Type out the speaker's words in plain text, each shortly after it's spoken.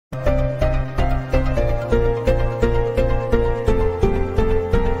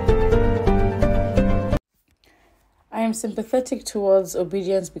I'm sympathetic towards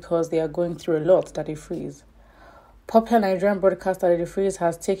Obedience because they are going through a lot, Daddy Freeze. Popular Nigerian broadcaster Daddy Freeze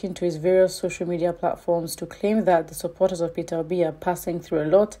has taken to his various social media platforms to claim that the supporters of Peter Obi are passing through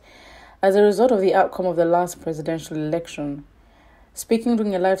a lot as a result of the outcome of the last presidential election. Speaking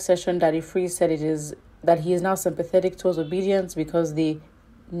during a live session, Daddy Freeze said that he is now sympathetic towards Obidients because they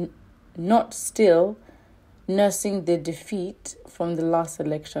not still nursing the defeat from the last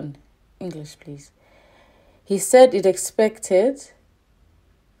election. English, please. He said it expected...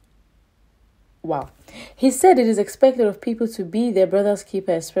 Wow. He said it is expected of people to be their brother's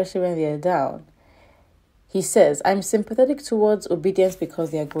keeper, especially when they are down. He says, I'm sympathetic towards Obedience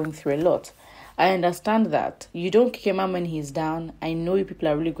because they are going through a lot. I understand that. You don't kick a man when he's down. I know you people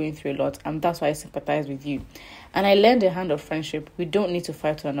are really going through a lot, and that's why I sympathize with you. And I lend a hand of friendship. We don't need to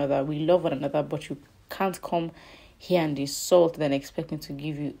fight one another. We love one another, but you can't come here and insult then expect me to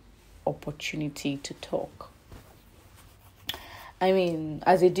give you opportunity to talk. I mean,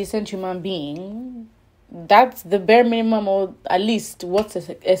 as a decent human being, that's the bare minimum, or at least what's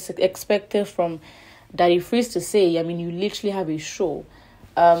expected from Daddy Freeze to say. I mean, you literally have a show.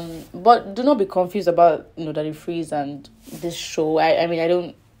 But do not be confused about, Daddy Freeze and this show. I mean, I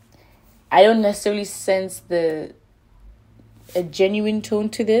don't necessarily sense a genuine tone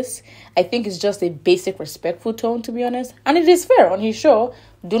to this. I think it's just a basic respectful tone, to be honest. And it is fair on his show.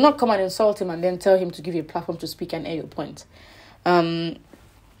 Do not come and insult him and then tell him to give you a platform to speak and air your point.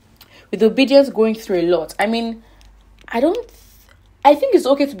 With Obedience going through a lot, I mean, I think it's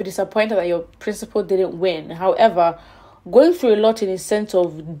okay to be disappointed that your principal didn't win. However, going through a lot in a sense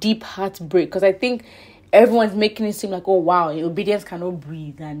of deep heartbreak, because I think everyone's making it seem like, oh wow, Obedience cannot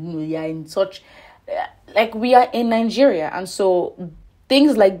breathe, and we are in such, like, we are in Nigeria, and so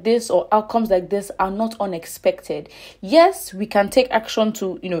things like this or outcomes like this are not unexpected. Yes, we can take action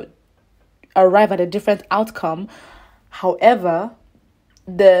to arrive at a different outcome. However,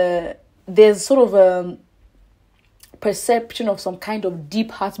 there's sort of a perception of some kind of deep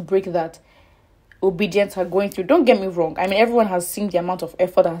heartbreak that Obedience are going through. Don't get me wrong. I mean, everyone has seen the amount of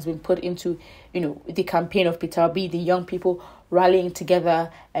effort that has been put into, the campaign of Peter Obi, the young people rallying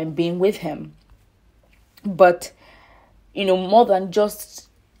together and being with him. But, more than just...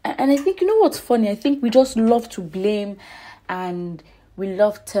 And I think, what's funny? I think we just love to blame, and we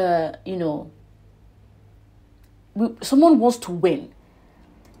love to, someone wants to win.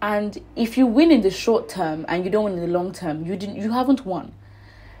 And if you win in the short term and you don't win in the long term, you haven't won.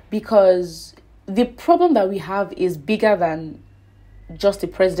 Because the problem that we have is bigger than just the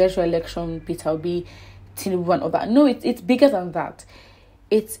presidential election, Peter Obi, Tinubu and all that. No, it's bigger than that.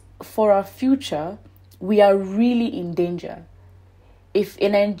 It's for our future. We are really in danger. If a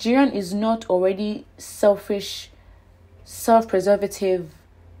Nigerian is not already selfish, self-preservative,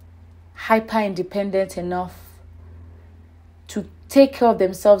 hyper-independent enough to take care of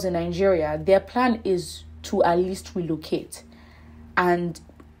themselves in Nigeria, their plan is to at least relocate. And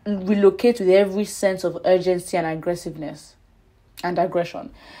relocate with every sense of urgency and aggressiveness and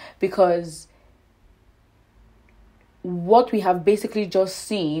aggression. Because what we have basically just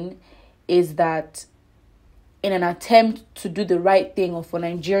seen is that in an attempt to do the right thing, or for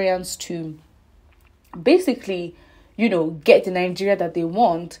Nigerians to basically, get the Nigeria that they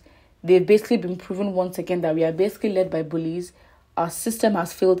want, they've basically been proven once again that we are basically led by bullies. Our system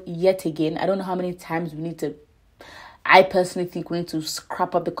has failed yet again. I don't know how many times I personally think we need to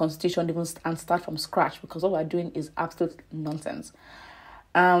scrap up the constitution and start from scratch, because what we're doing is absolute nonsense.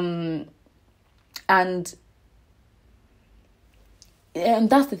 And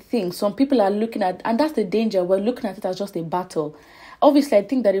that's the thing. Some people are looking at, and that's the danger. We're looking at it as just a battle. Obviously, I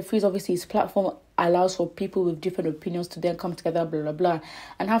think that his platform allows for people with different opinions to then come together, blah, blah, blah,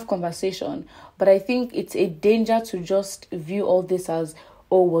 and have conversation. But I think it's a danger to just view all this as,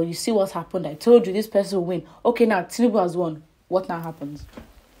 oh, well, you see what's happened. I told you this person will win. Okay, now Tinubu has won. What now happens?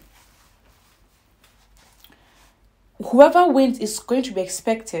 Whoever wins is going to be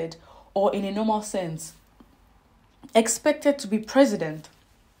expected, or in a normal sense, expected to be president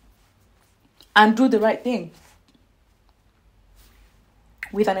and do the right thing.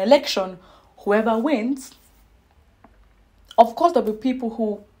 With an election, whoever wins, of course there'll be people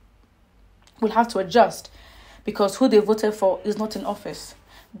who will have to adjust because who they voted for is not in office.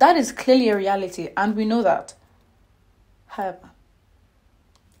 That is clearly a reality, and we know that. However,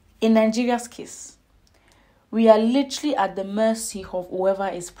 in Nigeria's case, we are literally at the mercy of whoever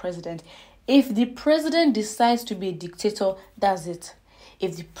is president. If the president decides to be a dictator, that's it.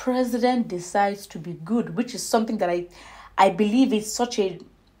 If the president decides to be good, which is something that I believe is such a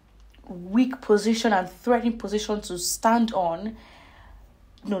weak position and threatening position to stand on,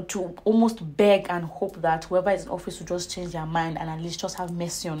 to almost beg and hope that whoever is in office will just change their mind and at least just have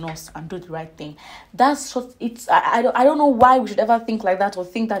mercy on us and do the right thing. That's just, I don't know why we should ever think like that or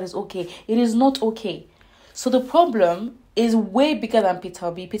think that is okay. It is not okay. So the problem is way bigger than Peter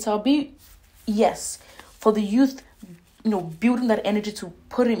Obi. Peter Obi, yes, for the youth, building that energy to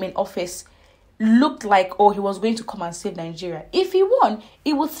put him in office looked like, he was going to come and save Nigeria. If he won,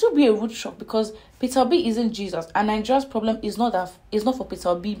 it would still be a rude shock because Peter Obi isn't Jesus, and Nigeria's problem is not for Peter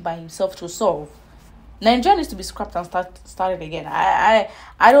Obi by himself to solve. Nigeria needs to be scrapped and started again. I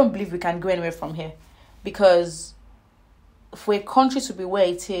don't believe we can go anywhere from here, because for a country to be where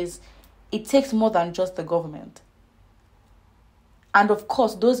it is, it takes more than just the government. And of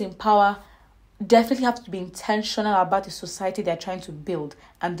course, those in power definitely have to be intentional about the society they're trying to build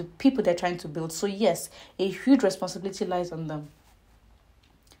and the people they're trying to build. So yes, a huge responsibility lies on them.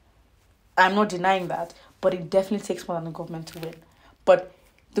 I'm not denying that, but it definitely takes more than the government to win. But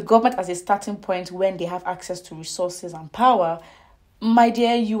the government as a starting point, when they have access to resources and power, my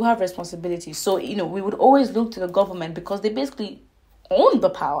dear, you have responsibility. So, we would always look to the government because they basically own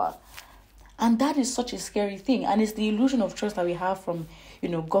the power. And that is such a scary thing. And it's the illusion of trust that we have from,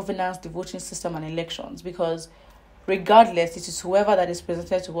 governance, the voting system and elections. Because regardless, it is whoever that is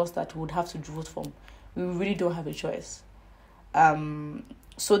presented to us that we would have to vote for. We really don't have a choice.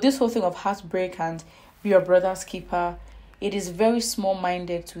 So this whole thing of heartbreak and be your brother's keeper, it is very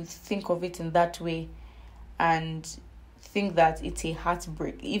small-minded to think of it in that way and think that it's a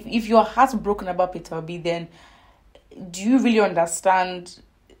heartbreak. If you're heartbroken about Peter Obi, then do you really understand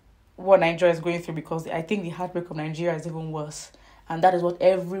what Nigeria is going through? Because I think the heartbreak of Nigeria is even worse. And that is what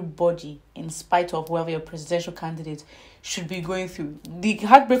everybody, in spite of whoever your presidential candidate, should be going through. The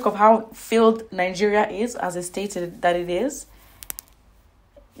heartbreak of how failed Nigeria is, as it stated that it is,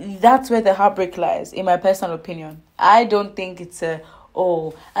 that's where the heartbreak lies, in my personal opinion. I don't think it's and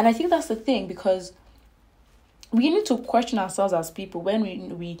I think that's the thing, because we need to question ourselves as people when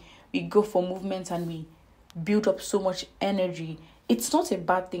we go for movements and we build up so much energy. It's not a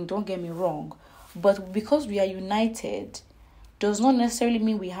bad thing, don't get me wrong, but because we are united does not necessarily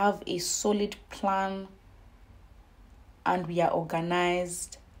mean we have a solid plan and we are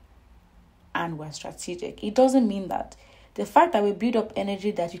organized and we're strategic. It doesn't mean that. The fact that we build up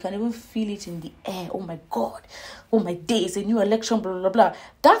energy that you can even feel it in the air, oh my God, oh my days, a new election, blah, blah, blah.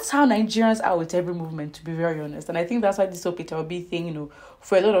 That's how Nigerians are with every movement, to be very honest. And I think that's why this whole Peter Obi thing,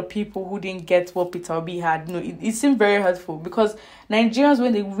 for a lot of people who didn't get what Peter Obi had, it seemed very hurtful, because Nigerians,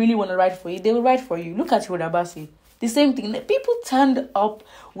 when they really want to write for you, they will write for you. Look at Abasi. The same thing. People turned up,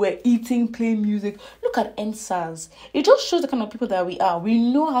 were eating, playing music. Look at NSAS. It just shows the kind of people that we are. We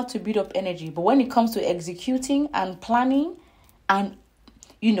know how to build up energy. But when it comes to executing and planning and,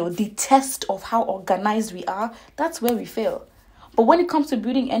 the test of how organized we are, that's where we fail. But when it comes to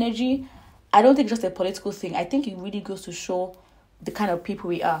building energy, I don't think it's just a political thing. I think it really goes to show the kind of people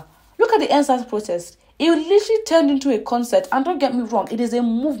we are. Look at the NSAS protest. It literally turned into a concert. And don't get me wrong, it is a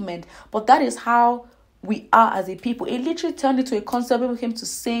movement. But that is how we are as a people. It literally turned into a concert. People came to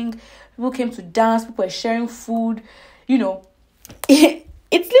sing, people came to dance, people were sharing food. It's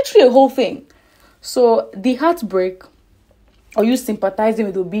literally a whole thing. So the heartbreak, or you sympathizing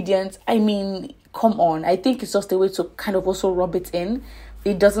with Obidients, I mean, come on. I think it's just a way to kind of also rub it in.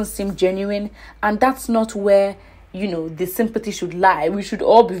 It doesn't seem genuine, and that's not where the sympathy should lie. We should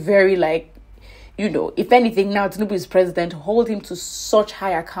all be very if anything, now Tinubu'S president, hold him to such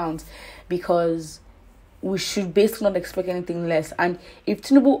high account, because we should basically not expect anything less. And if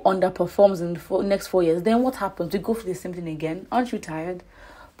Tinubu underperforms in the next 4 years, then what happens? We go for the same thing again. Aren't you tired?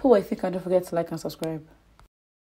 But I think, and don't forget to like and subscribe.